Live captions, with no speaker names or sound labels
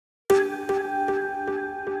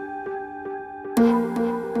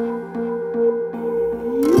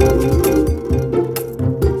Welcome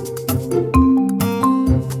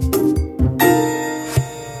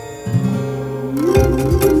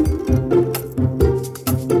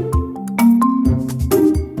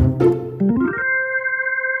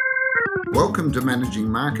to Managing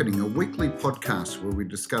Marketing, a weekly podcast where we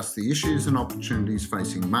discuss the issues and opportunities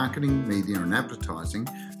facing marketing, media and advertising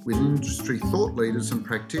with industry thought leaders and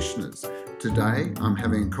practitioners. Today, I'm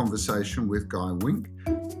having a conversation with Guy Wink,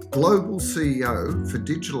 Global CEO for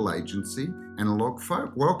digital agency Analog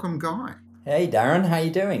Folk. Welcome, Guy. Hey, Darren. How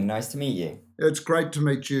you doing? Nice to meet you. It's great to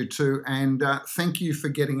meet you too, and thank you for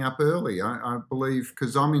getting up early. I believe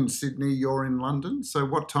because I'm in Sydney, you're in London. So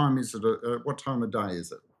what time is it? What time of day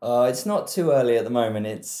is it? It's not too early at the moment.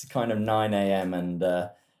 It's kind of 9 a.m. and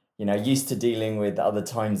used to dealing with other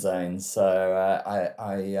time zones. So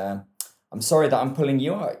I'm sorry that I'm pulling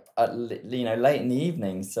you up at late in the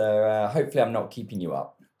evening. So hopefully I'm not keeping you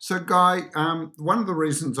up. So, Guy, one of the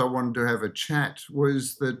reasons I wanted to have a chat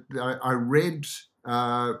was that I read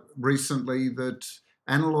recently that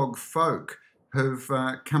Analog Folk have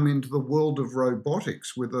come into the world of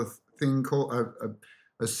robotics with a thing called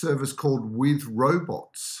a service called With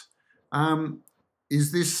Robots.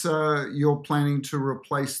 Is this you're planning to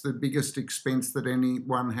replace the biggest expense that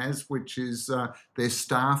anyone has, which is their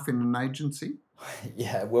staff in an agency?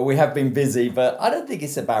 Yeah, well, we have been busy, but I don't think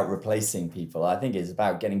it's about replacing people. I think it's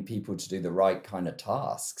about getting people to do the right kind of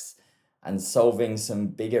tasks and solving some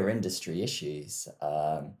bigger industry issues.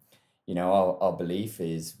 Our belief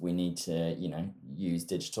is we need to, use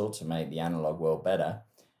digital to make the analog world better.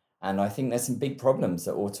 And I think there's some big problems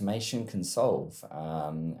that automation can solve.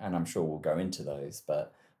 And I'm sure we'll go into those.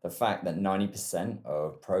 But the fact that 90%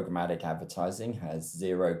 of programmatic advertising has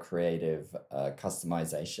zero creative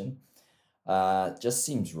customization just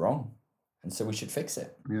seems wrong. And so we should fix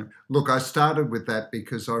it. Yeah. Look, I started with that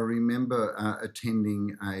because I remember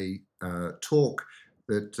attending a talk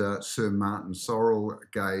that Sir Martin Sorrell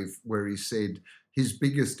gave where he said his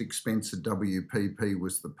biggest expense at WPP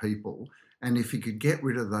was the people. And if he could get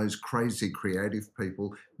rid of those crazy creative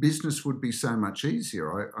people, business would be so much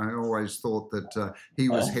easier. I always thought that he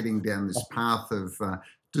was heading down this path of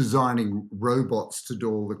designing robots to do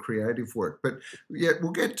all the creative work. But yeah,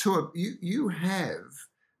 we'll get to it. You have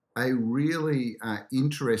a really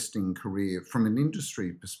interesting career from an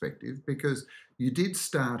industry perspective because you did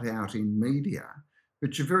start out in media,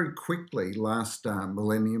 but you very quickly last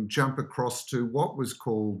millennium jump across to what was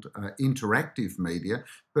called interactive media,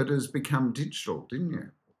 but has become digital, didn't you?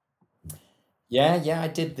 Yeah, I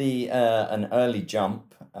did an early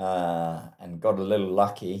jump and got a little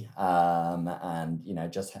lucky, and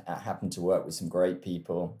just happened to work with some great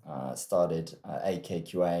people. Started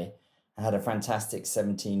AKQA, had a fantastic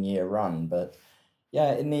 17-year run, but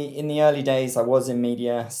yeah, in the early days, I was in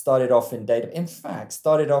media. Started off in data. In fact,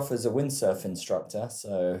 started off as a windsurf instructor.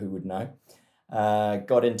 So who would know?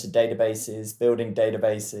 Got into databases, building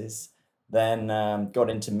databases. Then got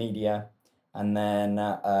into media, and then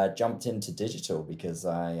jumped into digital because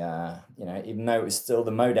even though it was still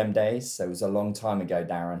the modem days, so it was a long time ago,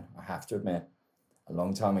 Darren. I have to admit, a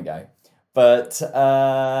long time ago. But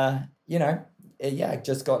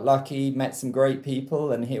just got lucky, met some great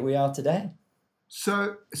people, and here we are today.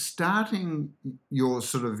 So starting your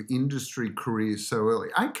sort of industry career so early,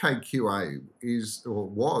 AKQA is or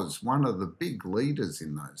was one of the big leaders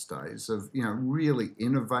in those days of, really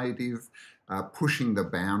innovative, pushing the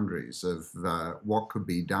boundaries of what could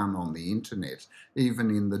be done on the internet, even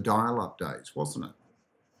in the dial-up days, wasn't it?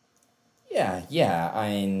 Yeah. I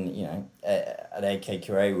mean, at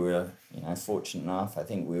AKQA, we were, fortunate enough. I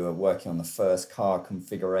think we were working on the first car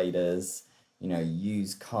configurators,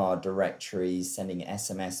 used car directories, sending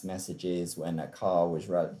SMS messages when a car was,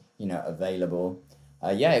 available.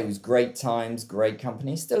 It was great times, great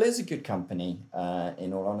company. Still is a good company,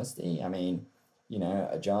 in all honesty. I mean,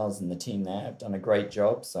 Giles and the team there have done a great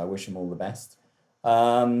job, so I wish them all the best.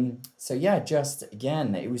 Just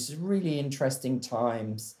again, it was really interesting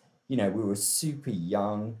times. We were super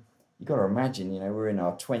young. You got to imagine, we're in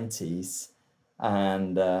our 20s,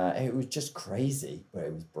 and it was just crazy, but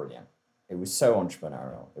it was brilliant. It was so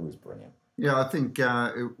entrepreneurial. It was brilliant. Yeah, I think,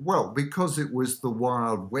 because it was the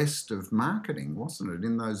Wild West of marketing, wasn't it,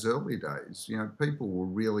 in those early days? People were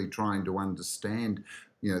really trying to understand,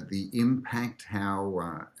 the impact,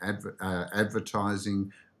 how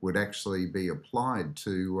advertising would actually be applied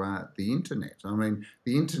to the internet. I mean,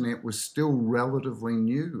 the internet was still relatively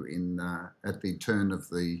new at the turn of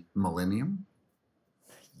the millennium.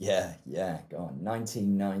 Yeah, go on.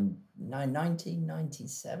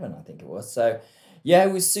 1997, I think it was. So, yeah,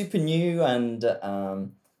 it was super new, and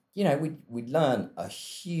we learned a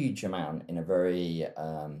huge amount in a very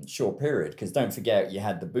short period. Because don't forget, you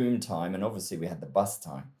had the boom time, and obviously we had the bust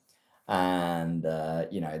time, and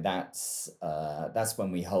that's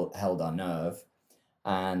when we held our nerve,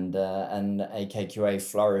 and AKQA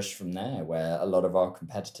flourished from there, where a lot of our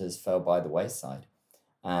competitors fell by the wayside.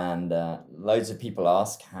 And loads of people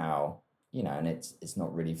ask how, and it's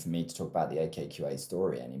not really for me to talk about the AKQA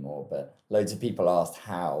story anymore, but loads of people asked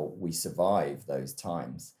how we survived those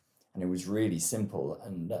times. And it was really simple.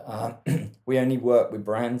 And we only worked with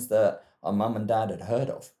brands that our mum and dad had heard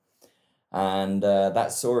of. And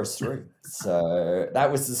that saw us through. So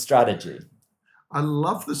that was the strategy. I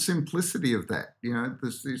love the simplicity of that.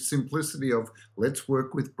 The simplicity of let's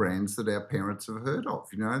work with brands that our parents have heard of.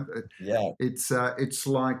 Yeah. It's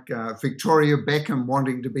like Victoria Beckham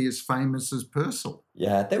wanting to be as famous as Purcell.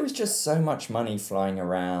 Yeah, there was just so much money flying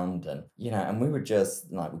around, and we were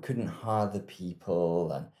just like, we couldn't hire the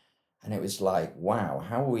people, and it was like, wow,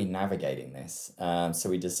 how are we navigating this? So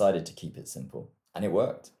we decided to keep it simple, and it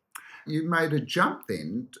worked. You made a jump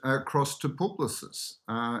then across to Publicis.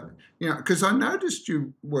 Because I noticed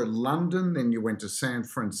you were London, then you went to San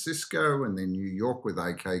Francisco, and then New York with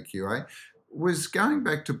AKQA. Was going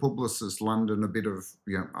back to Publicis London a bit of,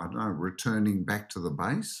 I don't know, returning back to the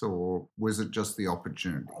base, or was it just the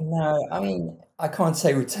opportunity? No, I mean, I can't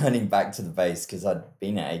say returning back to the base because I'd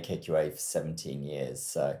been at AKQA for 17 years.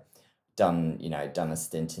 So done a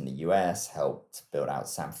stint in the US, helped build out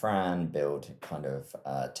San Fran, build kind of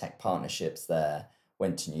tech partnerships there,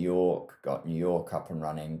 went to New York, got New York up and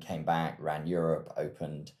running, came back, ran Europe,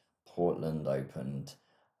 opened Portland, opened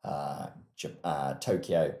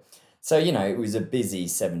Tokyo. So, it was a busy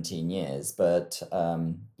 17 years, but,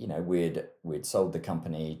 we'd sold the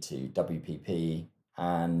company to WPP,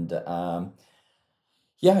 and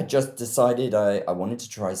yeah, I just decided I wanted to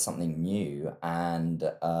try something new, and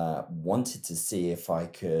wanted to see if I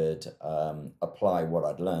could apply what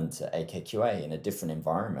I'd learned to AKQA in a different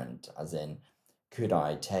environment, as in, could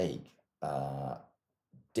I take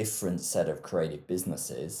different set of creative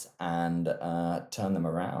businesses and turn them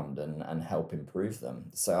around and help improve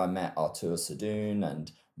them. So I met Artur Sadoun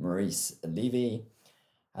and Maurice Levy,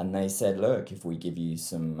 and they said, "Look, if we give you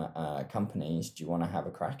some companies, do you want to have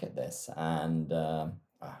a crack at this?" And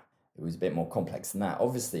it was a bit more complex than that,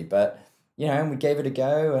 obviously, but and we gave it a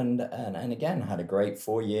go, and again had a great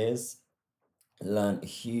 4 years. Learned a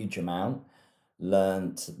huge amount.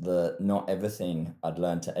 Learned that not everything I'd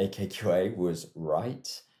learned at AKQA was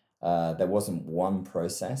right. There wasn't one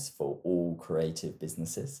process for all creative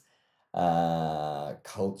businesses.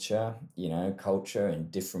 Culture in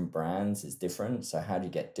different brands is different. So how do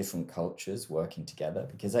you get different cultures working together?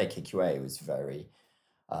 Because AKQA was very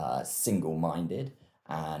single-minded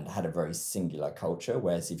and had a very singular culture.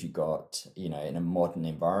 Whereas if you got, in a modern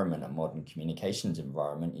environment, a modern communications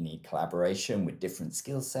environment, you need collaboration with different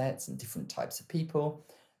skill sets and different types of people.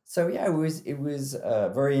 So yeah, it was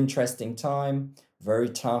a very interesting time, very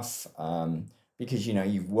tough, because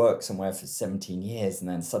you've worked somewhere for 17 years and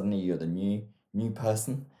then suddenly you're the new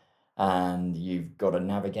person, and you've got to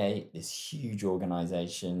navigate this huge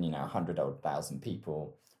organization, 100 odd thousand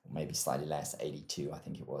people, or maybe slightly less, 82, I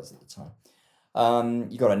think it was at the time.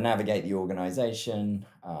 You got to navigate the organization.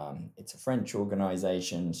 It's a French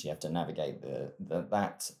organization, so you have to navigate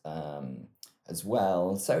that as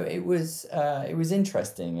well. So it was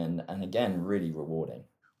interesting, and again really rewarding.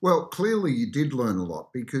 Well, clearly you did learn a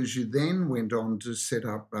lot because you then went on to set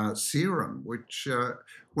up Serum, which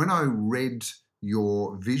when I read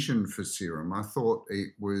your vision for Serum, I thought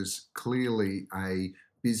it was clearly a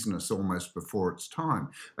business almost before its time.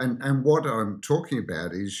 And what I'm talking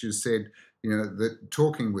about is you said, that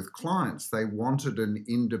talking with clients, they wanted an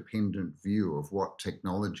independent view of what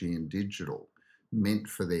technology and digital meant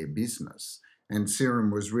for their business. And Serum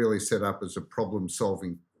was really set up as a problem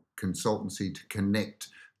solving consultancy to connect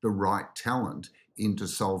the right talent into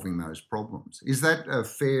solving those problems. Is that a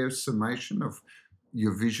fair summation of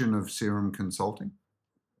your vision of Serum Consulting?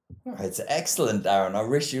 Oh, it's excellent, Darren. I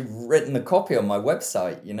wish you'd written the copy on my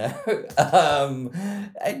website.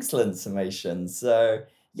 Excellent summation. So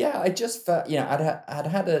yeah, I just felt, I'd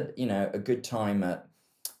had a good time at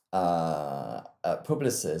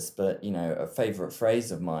Publicis, but a favorite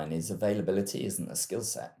phrase of mine is availability isn't a skill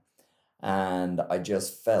set. And I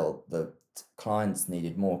just felt that clients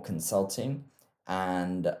needed more consulting,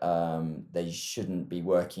 and they shouldn't be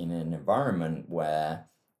working in an environment where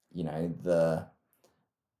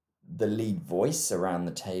the lead voice around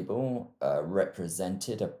the table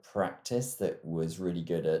represented a practice that was really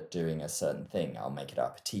good at doing a certain thing. I'll make it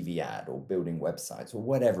up, a TV ad or building websites or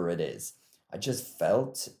whatever it is. I just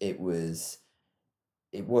felt it was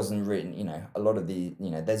it wasn't written, a lot of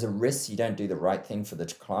there's a risk you don't do the right thing for the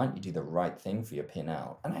client, you do the right thing for your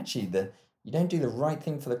P&L. And actually you don't do the right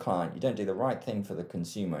thing for the client, you don't do the right thing for the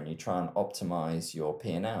consumer, and you try and optimize your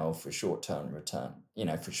P&L for short-term return,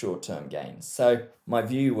 for short-term gains. So my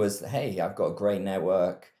view was, hey, I've got a great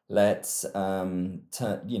network. Let's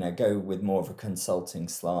go with more of a consulting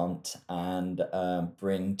slant and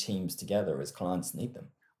bring teams together as clients need them.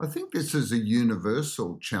 I think this is a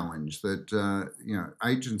universal challenge that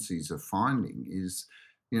agencies are finding is,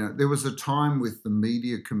 there was a time with the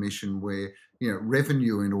Media Commission where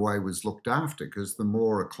revenue in a way was looked after because the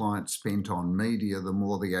more a client spent on media, the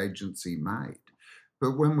more the agency made.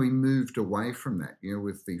 But when we moved away from that,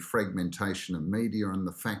 with the fragmentation of media and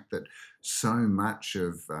the fact that so much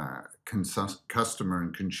of customer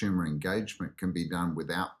and consumer engagement can be done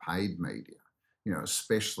without paid media,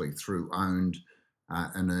 especially through owned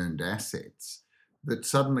and earned assets, that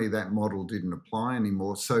suddenly that model didn't apply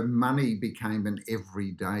anymore. So money became an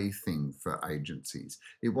everyday thing for agencies.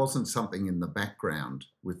 It wasn't something in the background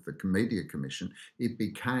with the Media Commission, it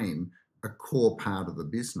became a core part of the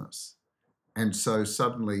business. And so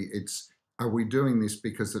suddenly are we doing this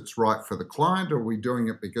because it's right for the client, or are we doing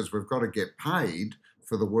it because we've got to get paid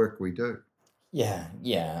for the work we do? Yeah,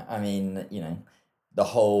 yeah. I mean, the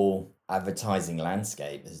whole advertising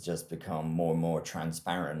landscape has just become more and more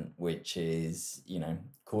transparent, which is,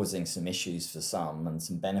 causing some issues for some and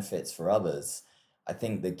some benefits for others. I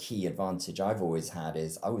think the key advantage I've always had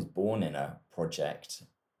is I was born in a project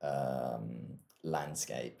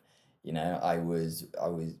landscape. I was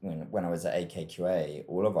when I was at AKQA,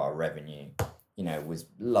 all of our revenue, was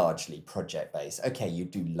largely project based. Okay, you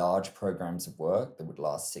do large programs of work that would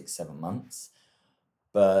last 6, 7 months,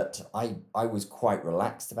 but I was quite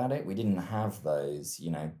relaxed about it. We didn't have those,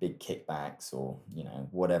 big kickbacks or,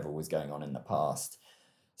 whatever was going on in the past.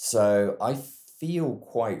 So I feel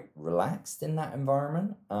quite relaxed in that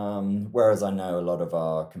environment. Whereas I know a lot of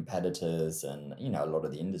our competitors and, a lot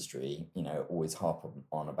of the industry, always harp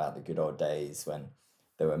on about the good old days when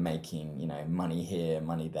they were making, money here,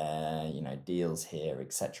 money there, deals here,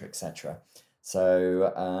 etc., etc.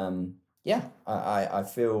 So yeah, I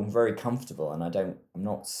feel very comfortable, and I'm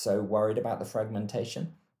not so worried about the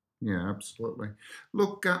fragmentation. Yeah, absolutely.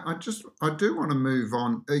 Look, I do want to move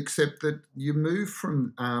on, except that you move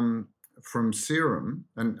from Serum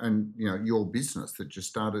and your business that you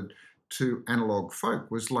started to Analog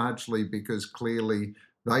Folk was largely because clearly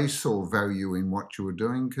they saw value in what you were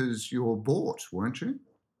doing because you were bought, weren't you?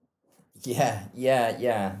 Yeah, yeah,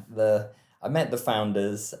 yeah. I met the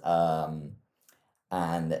founders, and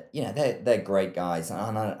they're great guys,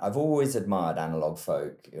 and I've always admired Analog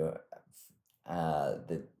Folk.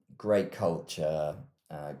 The great culture,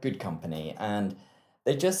 good company, and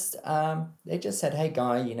they just said, "Hey,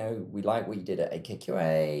 Guy, we like what you did at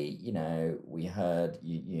AKQA. We heard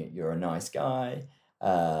you're a nice guy.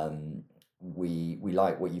 We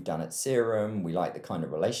like what you've done at Serum. We like the kind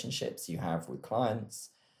of relationships you have with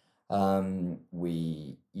clients.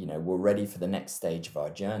 We're ready for the next stage of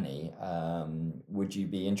our journey. Would you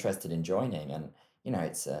be interested in joining?" And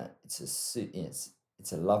it's a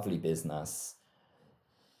lovely business.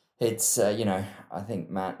 I think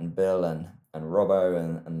Matt and Bill and Robbo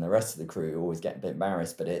and the rest of the crew always get a bit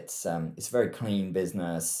embarrassed, but it's a very clean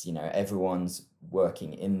business. Everyone's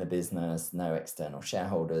working in the business, no external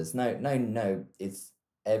shareholders, no, no, no. It's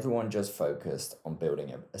everyone just focused on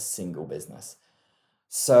building a single business.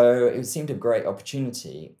 So it seemed a great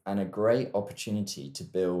opportunity, and a great opportunity to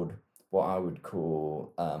build what I would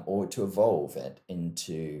call, or to evolve it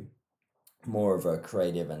into more of a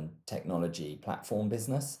creative and technology platform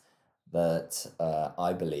business that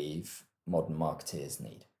I believe modern marketeers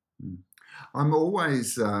need. Mm. I'm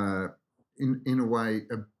always, in a way,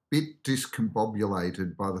 a bit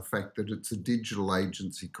discombobulated by the fact that it's a digital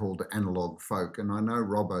agency called Analog Folk, and I know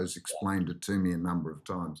Robbo's explained it to me a number of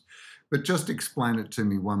times, but just explain it to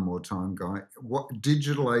me one more time, Guy. What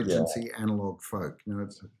digital Yeah, agency Analog Folk?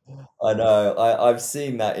 It's I know. I've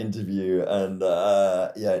seen that interview, and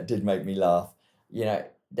yeah, it did make me laugh.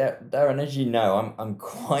 Darren, as you know, I'm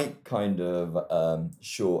quite kind of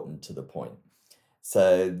short and to the point.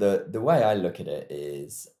 So the way I look at it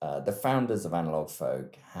is, the founders of Analog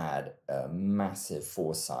Folk had a massive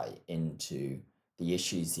foresight into the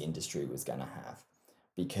issues the industry was going to have,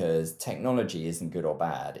 because technology isn't good or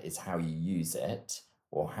bad; it's how you use it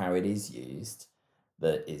or how it is used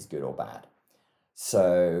that is good or bad.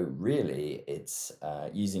 So really, it's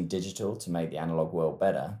using digital to make the analog world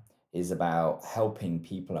better is about helping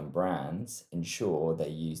people and brands ensure they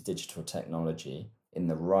use digital technology in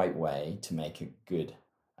the right way to make a good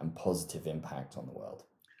and positive impact on the world.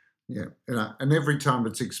 Yeah, and every time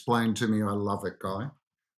it's explained to me, I love it, Guy.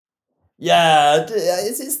 Yeah,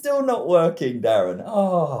 is it still not working, Darren?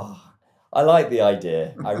 Oh, I like the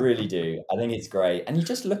idea. I really do. I think it's great. And you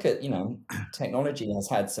just look at, technology has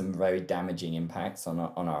had some very damaging impacts on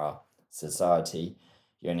our society.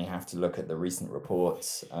 You only have to look at the recent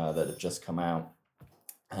reports that have just come out,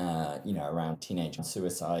 around teenage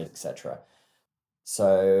suicide, etc.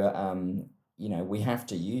 So, we have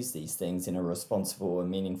to use these things in a responsible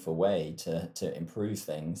and meaningful way to improve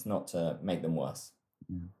things, not to make them worse.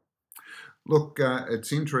 Yeah. Look,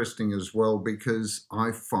 it's interesting as well because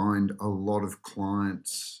I find a lot of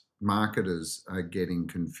clients, marketers are getting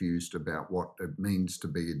confused about what it means to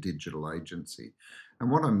be a digital agency. And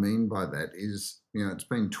what I mean by that is, it's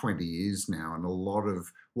been 20 years now, and a lot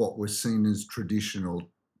of what were seen as traditional,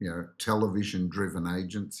 television driven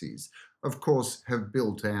agencies, of course, have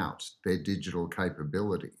built out their digital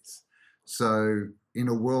capabilities. So, in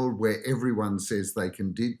a world where everyone says they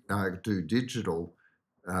can do digital,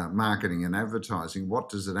 marketing and advertising, what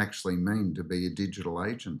does it actually mean to be a digital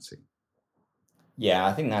agency? Yeah,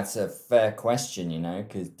 I think that's a fair question,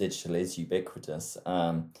 because digital is ubiquitous.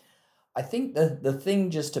 I think the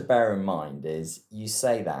thing just to bear in mind is you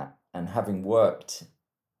say that, and having worked,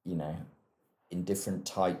 you know, in different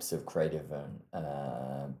types of creative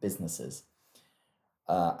businesses,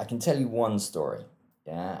 I can tell you one story.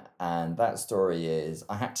 Yeah, and that story is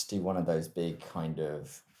I had to do one of those big kind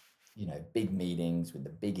of, big meetings with the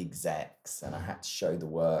big execs, and I had to show the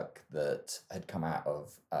work that had come out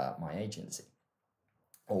of my agency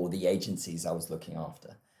or the agencies I was looking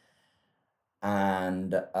after.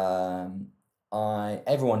 And I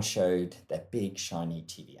everyone showed their big shiny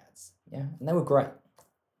TV ads, yeah, and they were great.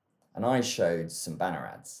 And I showed some banner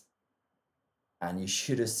ads, and you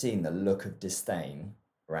should have seen the look of disdain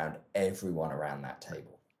around everyone around that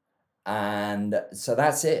table. And so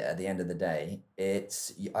that's it. At the end of the day,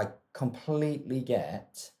 I completely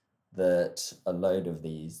get that a load of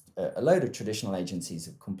traditional agencies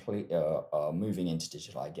are moving into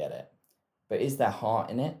digital. I get it, but is there heart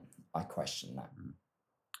in it? I question that.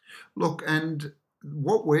 Look, and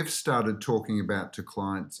what we've started talking about to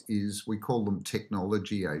clients is we call them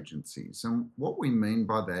technology agencies. And what we mean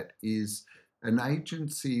by that is an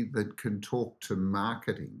agency that can talk to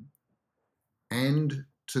marketing and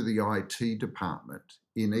to the IT department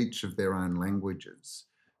in each of their own languages,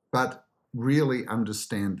 but really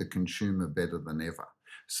understand the consumer better than ever.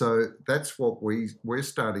 So that's what we're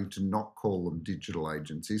starting to not call them digital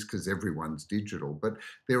agencies because everyone's digital, but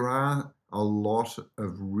there are a lot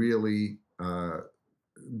of really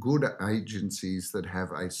good agencies that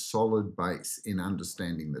have a solid base in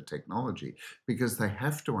understanding the technology because they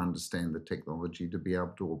have to understand the technology to be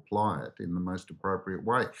able to apply it in the most appropriate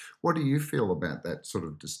way. What do you feel about that sort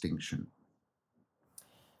of distinction?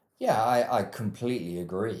 Yeah, I completely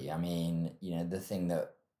agree. I mean, the thing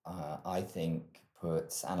that I think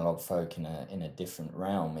puts analog folk in a different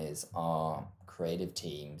realm is our creative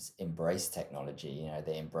teams embrace technology.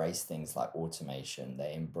 They embrace things like automation.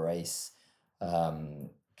 They embrace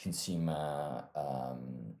consumer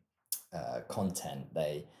content.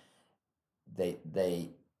 They're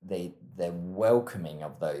welcoming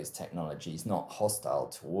of those technologies, not hostile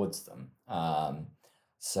towards them.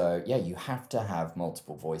 So yeah, you have to have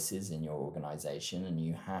multiple voices in your organization, and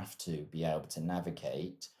you have to be able to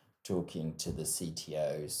navigate talking to the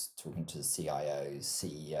CTOs, talking to the CIOs,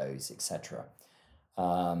 CEOs, etc.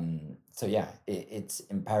 So yeah, it's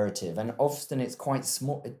imperative, and often it's quite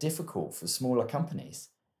difficult for smaller companies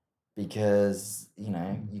because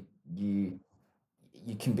you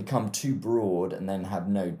can become too broad and then have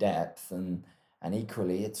no depth, and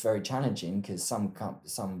equally it's very challenging because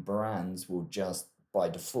some brands will just by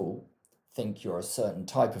default think you're a certain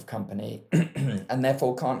type of company and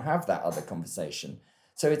therefore can't have that other conversation.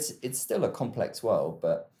 So it's still a complex world,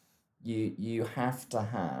 but you have to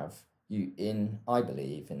have you in I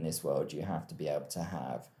believe in this world you have to be able to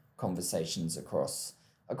have conversations across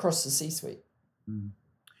the C-suite. Mm.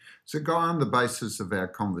 So, Guy, on the basis of our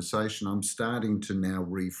conversation, I'm starting to now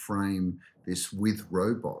reframe this with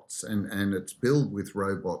robots, and it's build with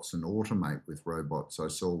robots and automate with robots. I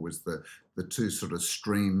saw was the two sort of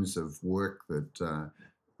streams of work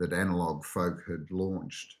that analog folk had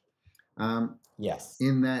launched. Um, Yes.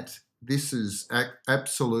 in that this is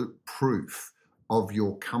absolute proof of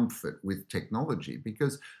your comfort with technology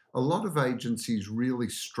because a lot of agencies really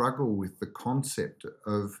struggle with the concept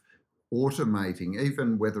of automating,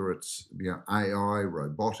 even whether it's AI,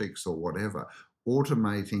 robotics, or whatever,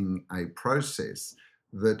 automating a process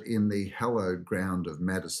that in the hallowed ground of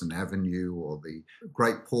Madison Avenue or the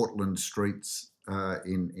Great Portland streets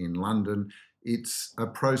in London It's a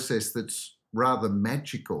process that's rather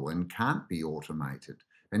magical and can't be automated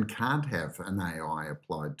and can't have an AI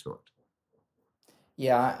applied to it.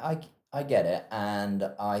 Yeah, I get it,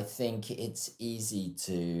 and I think it's easy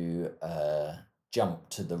to jump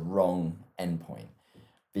to the wrong endpoint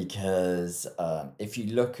because if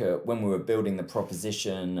you look at when we were building the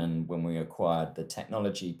proposition and when we acquired the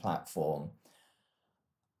technology platform,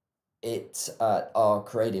 our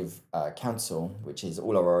creative council, which is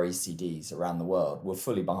all of our ECDs around the world, were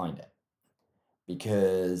fully behind it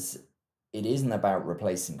because it isn't about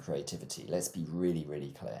replacing creativity. Let's be really,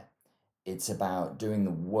 really clear. It's about doing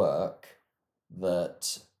the work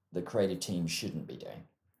that the creative team shouldn't be doing.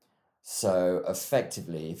 So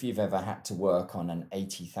effectively, if you've ever had to work on an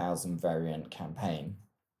 80,000 variant campaign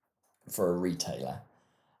for a retailer,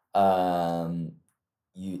 um,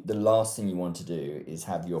 the last thing you want to do is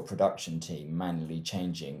have your production team manually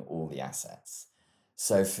changing all the assets.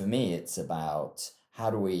 So for me, it's about how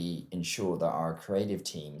do we ensure that our creative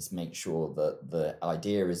teams make sure that the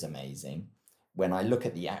idea is amazing. When I look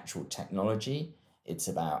at the actual technology, it's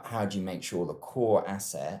about how do you make sure the core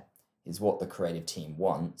asset is what the creative team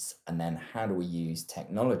wants, and then how do we use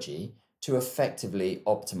technology to effectively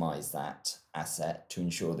optimize that asset to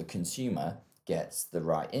ensure the consumer gets the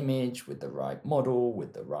right image with the right model,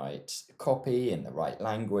 with the right copy in the right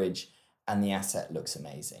language, and the asset looks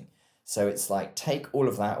amazing. So it's like take all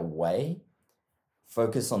of that away,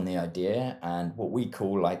 focus on the idea and what we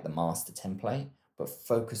call like the master template, but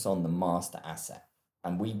focus on the master asset.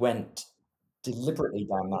 And we went deliberately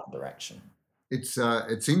down that direction. It's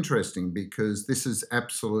interesting because this is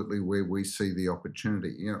absolutely where we see the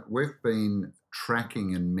opportunity. We've been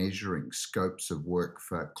tracking and measuring scopes of work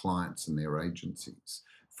for clients and their agencies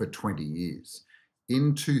for 20 years.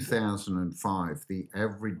 In 2005, the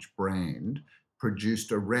average brand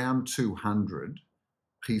produced around 200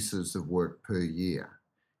 pieces of work per year.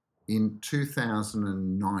 In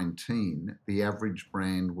 2019, the average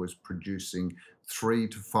brand was producing 3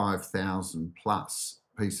 to 5,000 plus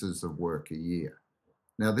pieces of work a year.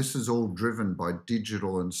 Now, this is all driven by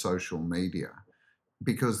digital and social media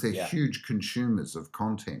because they're Yeah. huge consumers of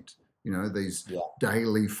content. These Yeah.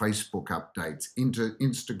 daily Facebook updates, into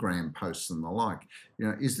Instagram posts, and the like.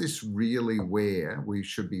 Is this really where we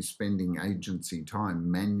should be spending agency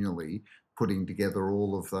time manually putting together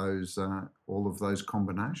all of those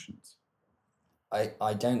combinations?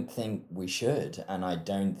 I don't think we should, and I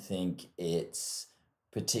don't think it's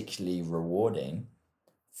particularly rewarding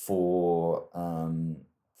for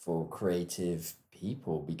creative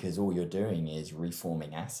people because all you're doing is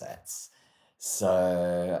reforming assets.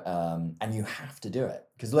 So and you have to do it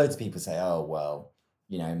because loads of people say, oh well,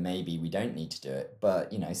 maybe we don't need to do it, but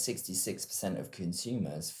 66% of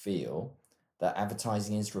consumers feel that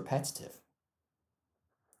advertising is repetitive.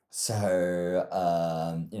 So,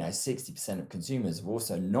 60% of consumers have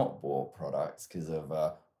also not bought products because of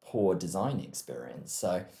a poor design experience.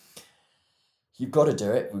 So, you've got to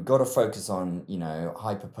do it. We've got to focus on,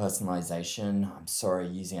 hyper personalization. I'm sorry,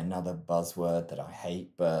 using another buzzword that I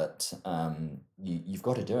hate, but you've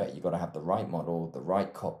got to do it. You've got to have the right model, the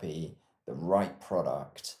right copy, the right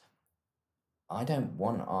product. I don't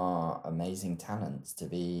want our amazing talents to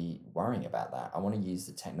be worrying about that. I want to use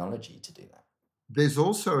the technology to do that. There's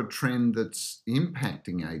also a trend that's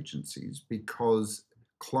impacting agencies because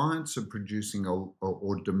clients are producing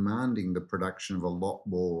or demanding the production of a lot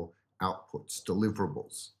more outputs,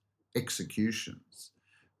 deliverables, executions,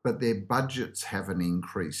 but their budgets haven't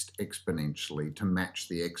increased exponentially to match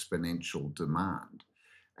the exponential demand.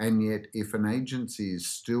 And yet, if an agency is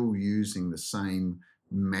still using the same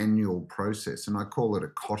manual process, and I call it a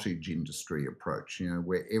cottage industry approach,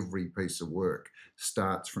 where every piece of work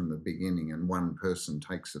starts from the beginning and one person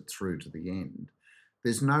takes it through to the end,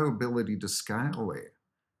 there's no ability to scale there.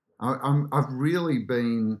 I've really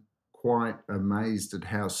been quite amazed at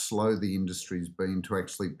how slow the industry's been to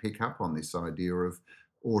actually pick up on this idea of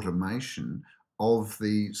automation of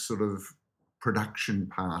the sort of production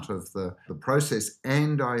part of the process.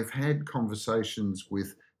 And I've had conversations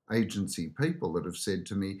with agency people that have said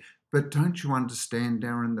to me, but don't you understand,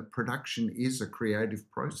 Darren, that production is a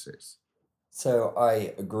creative process? So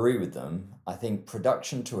I agree with them. I think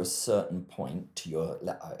production to a certain point to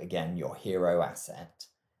again, your hero asset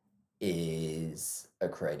is a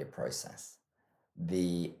creative process.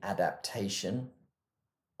 The adaptation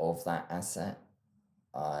of that asset,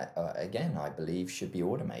 again, I believe should be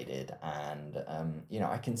automated. And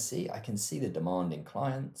I can see the demand in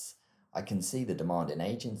clients. I can see the demand in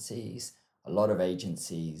agencies. A lot of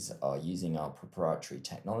agencies are using our proprietary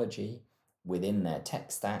technology within their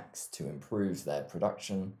tech stacks to improve their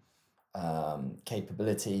production.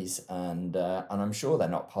 capabilities, and I'm sure they're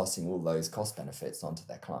not passing all those cost benefits onto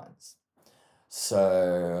their clients.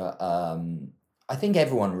 So I think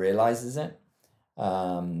everyone realizes it,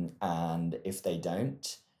 and if they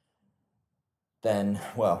don't, then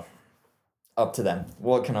well, up to them.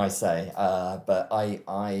 What can I say? But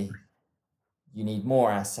you need more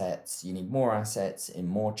assets. You need more assets in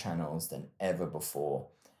more channels than ever before,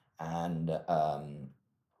 and there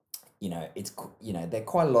are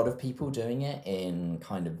quite a lot of people doing it in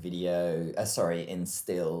kind of video, sorry, in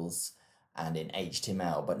stills and in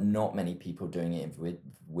HTML, but not many people doing it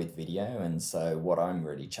with video. And so what I'm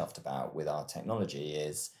really chuffed about with our technology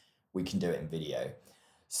is we can do it in video.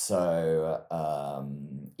 So,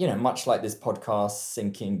 much like this podcast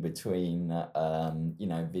syncing between,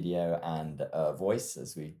 video and voice,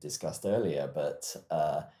 as we discussed earlier. But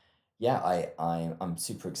yeah, I'm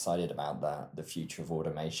super excited about the future of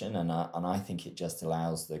automation, and I think it just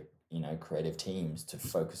allows the creative teams to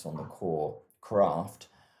focus on the core craft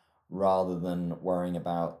rather than worrying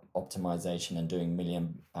about optimization and doing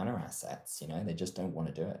million banner assets. They just don't want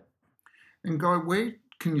to do it. And Guy, where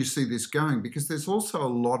can you see this going? Because there's also a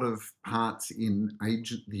lot of parts in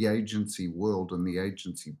the agency world and the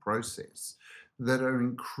agency process that are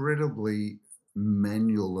incredibly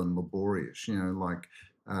manual and laborious, like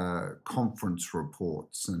conference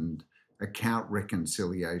reports and account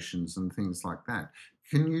reconciliations and things like that.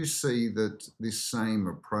 Can you see that this same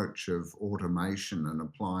approach of automation and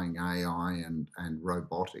applying AI and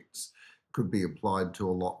robotics could be applied to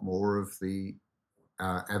a lot more of the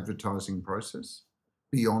advertising process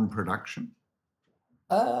beyond production?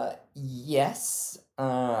 Yes.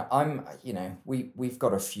 We've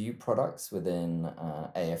got a few products within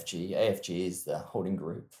AFG. AFG is the holding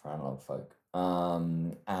group for Analog Folk.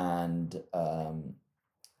 And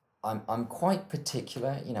I'm quite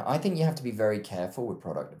particular. I think you have to be very careful with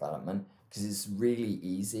product development because it's really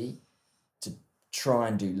easy to try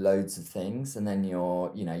and do loads of things, and then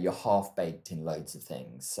you're half baked in loads of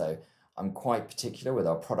things. So I'm quite particular with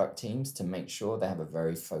our product teams to make sure they have a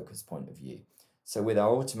very focused point of view. So with our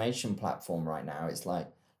automation platform right now, it's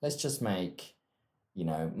like, let's just make,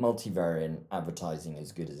 multivariant advertising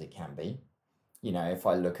as good as it can be. If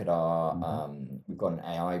I look at we've got an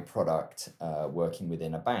AI product working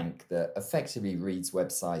within a bank that effectively reads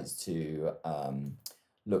websites to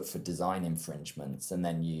look for design infringements, and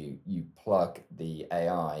then you plug the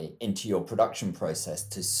AI into your production process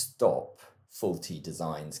to stop faulty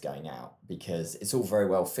designs going out, because it's all very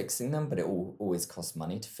well fixing them, but it always costs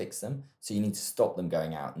money to fix them. So you need to stop them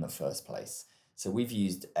going out in the first place. So we've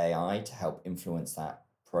used AI to help influence that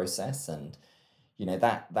process, and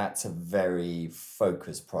that's a very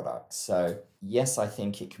focused product. So yes, I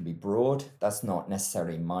think it can be broad. That's not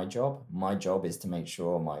necessarily my job. My job is to make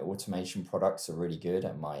sure my automation products are really good,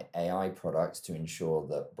 and my AI products, to ensure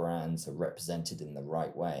that brands are represented in the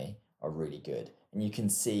right way, are really good. And you can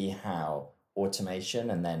see how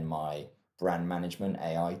automation and then my brand management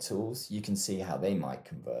AI tools, you can see how they might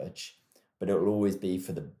converge, but it will always be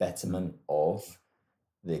for the betterment of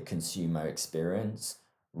the consumer experience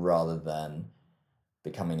rather than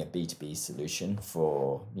becoming a B2B solution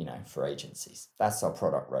for agencies. That's our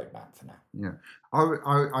product roadmap for now. Yeah.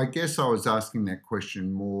 I guess I was asking that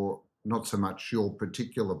question more, not so much your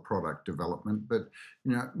particular product development, but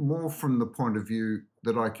more from the point of view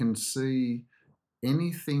that I can see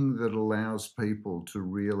anything that allows people to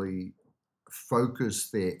really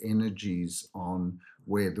focus their energies on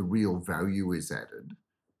where the real value is added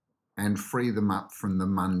and free them up from the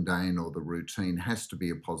mundane or the routine has to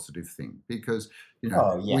be a positive thing, because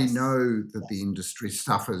Oh, we yes. know that the Yes. industry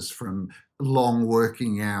suffers from long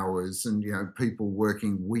working hours and people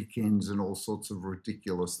working weekends and all sorts of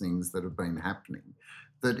ridiculous things that have been happening,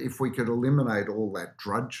 that if we could eliminate all that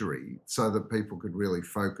drudgery so that people could really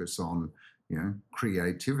focus on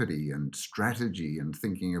creativity and strategy and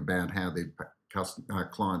thinking about how their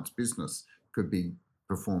client's business could be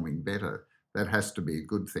performing better, that has to be a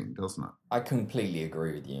good thing, doesn't it? I completely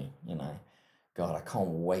agree with you. God, I can't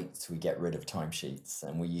wait till we get rid of timesheets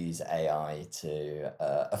and we use AI to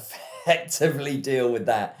effectively deal with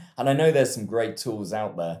that. And I know there's some great tools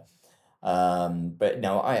out there. But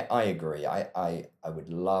no, I agree. I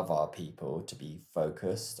would love our people to be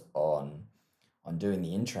focused on doing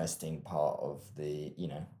the interesting part of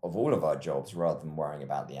of all of our jobs rather than worrying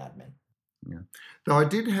about the admin. Yeah. Though I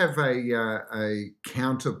did have a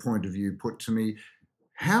counter point of view put to me.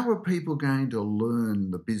 How are people going to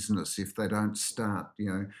learn the business if they don't start,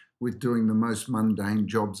 with doing the most mundane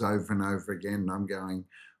jobs over and over again? And I'm going,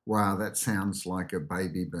 wow, that sounds like a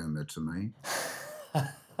baby boomer to me.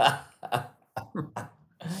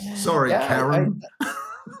 Sorry, Yeah, Karen.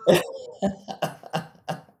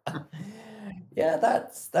 Yeah,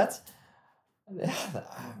 that's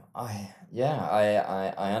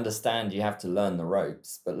I understand you have to learn the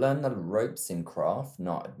ropes, but learn the ropes in craft,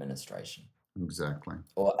 not administration Exactly.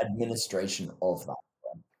 or administration of that.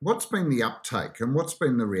 What's been the uptake and what's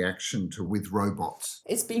been the reaction to with robots?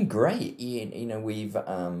 It's been great. You know, we've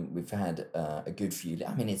had a good few.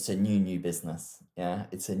 I mean, it's a new business. Yeah,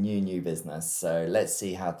 it's a new business. So let's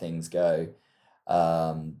see how things go.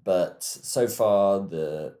 But so far,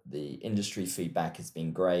 the industry feedback has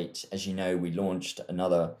been great. As you know, we launched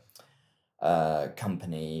another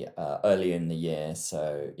company earlier in the year.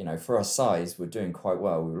 So, you know, for our size, we're doing quite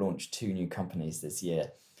well. We launched two new companies this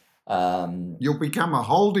year. You'll become a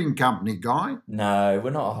holding company, Guy. No,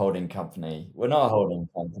 we're not a holding company. We're not a holding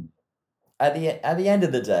company. At the end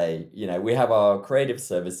of the day, you know, we have our creative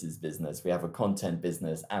services business, we have a content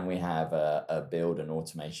business, and we have a build and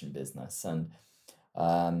automation business. And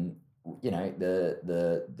um, you know,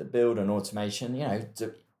 the build and automation, you know,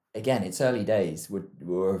 again, it's early days.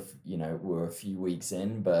 We're a few weeks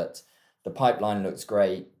in, but the pipeline looks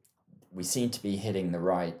great. We seem to be hitting the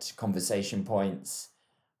right conversation points.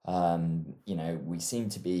 You know, we seem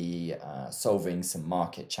to be solving some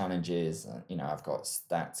market challenges. You know, I've got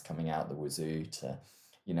stats coming out the wazoo to,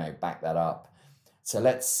 you know, back that up. So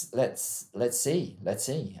let's see.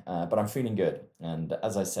 But I'm feeling good, and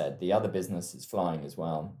as I said, the other business is flying as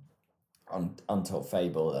well, on Untold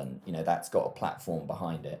Fable, and you know that's got a platform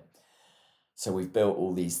behind it. So we've built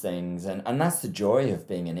all these things, and that's the joy of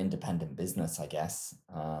being an independent business, I guess.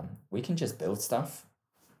 We can just build stuff,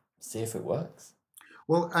 see if it works.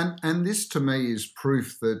 Well, and this to me is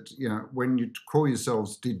proof that, you know, when you call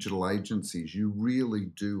yourselves digital agencies, you really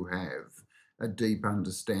do have a deep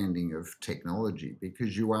understanding of technology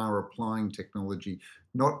because you are applying technology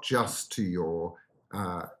not just to your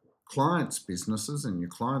uh, clients' businesses and your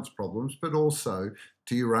clients' problems, but also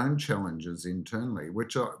to your own challenges internally,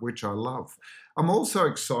 which I love. I'm also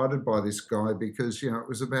excited by this, Guy, because, you know, it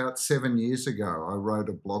was about 7 years ago I wrote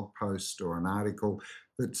a blog post or an article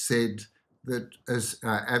that said that as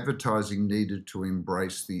advertising needed to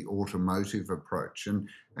embrace the automotive approach. And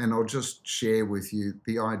I'll just share with you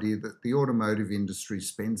the idea that the automotive industry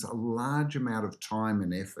spends a large amount of time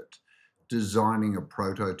and effort designing a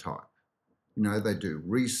prototype. You know, they do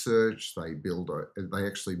research, they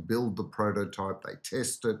actually build the prototype, they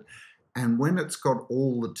test it, and when it's got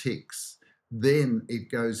all the ticks, then it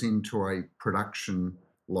goes into a production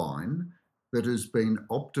line that has been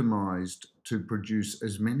optimized to produce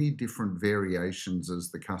as many different variations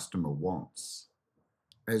as the customer wants,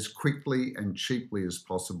 as quickly and cheaply as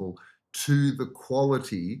possible to the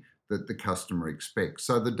quality that the customer expects.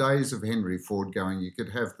 So the days of Henry Ford going, you could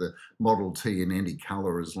have the Model T in any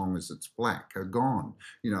color as long as it's black, are gone.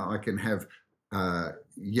 You know, I can have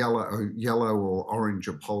yellow or orange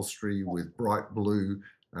upholstery with bright blue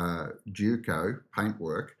Duco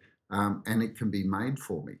paintwork, and it can be made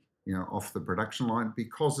for me, you know, off the production line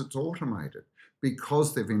because it's automated,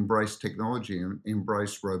 because they've embraced technology and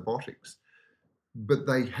embraced robotics, but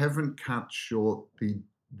they haven't cut short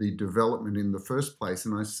the development in the first place.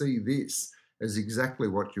 And I see this as exactly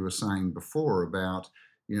what you were saying before about,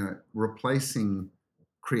 you know, replacing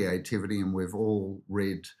creativity. And we've all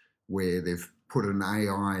read where they've put an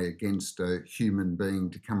AI against a human being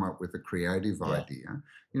to come up with a creative Yeah. idea,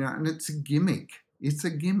 you know, and it's a gimmick. It's a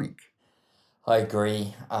gimmick. I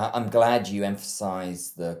agree. I'm glad you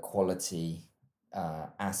emphasize the quality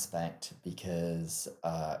aspect because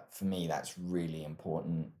for me that's really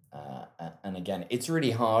important. And again, it's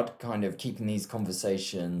really hard kind of keeping these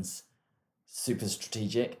conversations super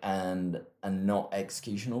strategic and not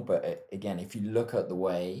executional. But again, if you look at the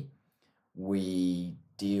way we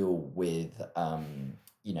deal with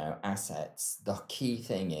you know, assets, the key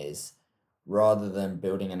thing is rather than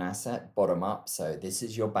building an asset bottom up. So this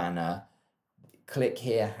is your banner, click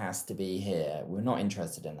here has to be here. We're not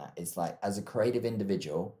interested in that. It's like, as a creative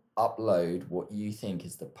individual, upload what you think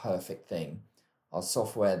is the perfect thing. Our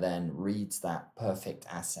software then reads that perfect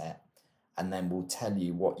asset and then will tell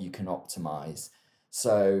you what you can optimize.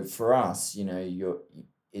 So for us, you know,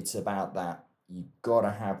 it's about that. You got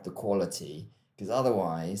to have the quality because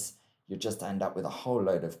otherwise you just end up with a whole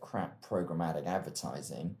load of crap programmatic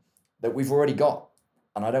advertising that we've already got.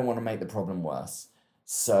 And I don't want to make the problem worse.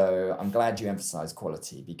 So I'm glad you emphasize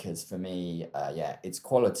quality because for me, yeah, it's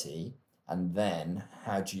quality. And then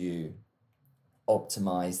how do you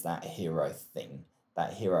optimize that hero thing,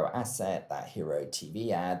 that hero asset, that hero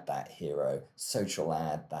TV ad, that hero social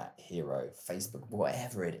ad, that hero Facebook,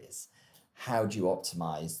 whatever it is? How do you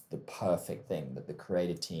optimize the perfect thing that the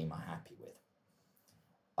creative team are happy with?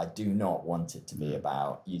 I do not want it to be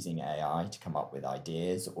about using AI to come up with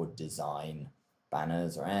ideas or design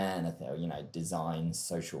banners or anything, or, design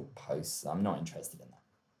social posts. I'm not interested in that.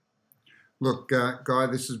 Look, Guy,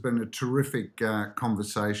 this has been a terrific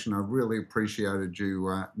conversation. I really appreciated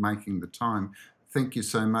you making the time. Thank you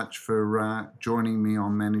so much for joining me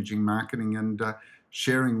on Managing Marketing and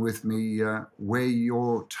sharing with me where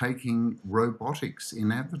you're taking robotics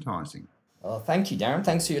in advertising. Well, thank you, Darren.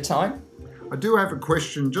 Thanks for your time. I do have a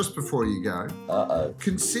question just before you go. Uh-oh.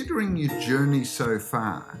 Considering your journey so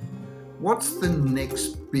far, what's the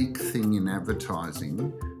next big thing in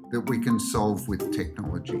advertising that we can solve with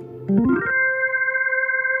technology?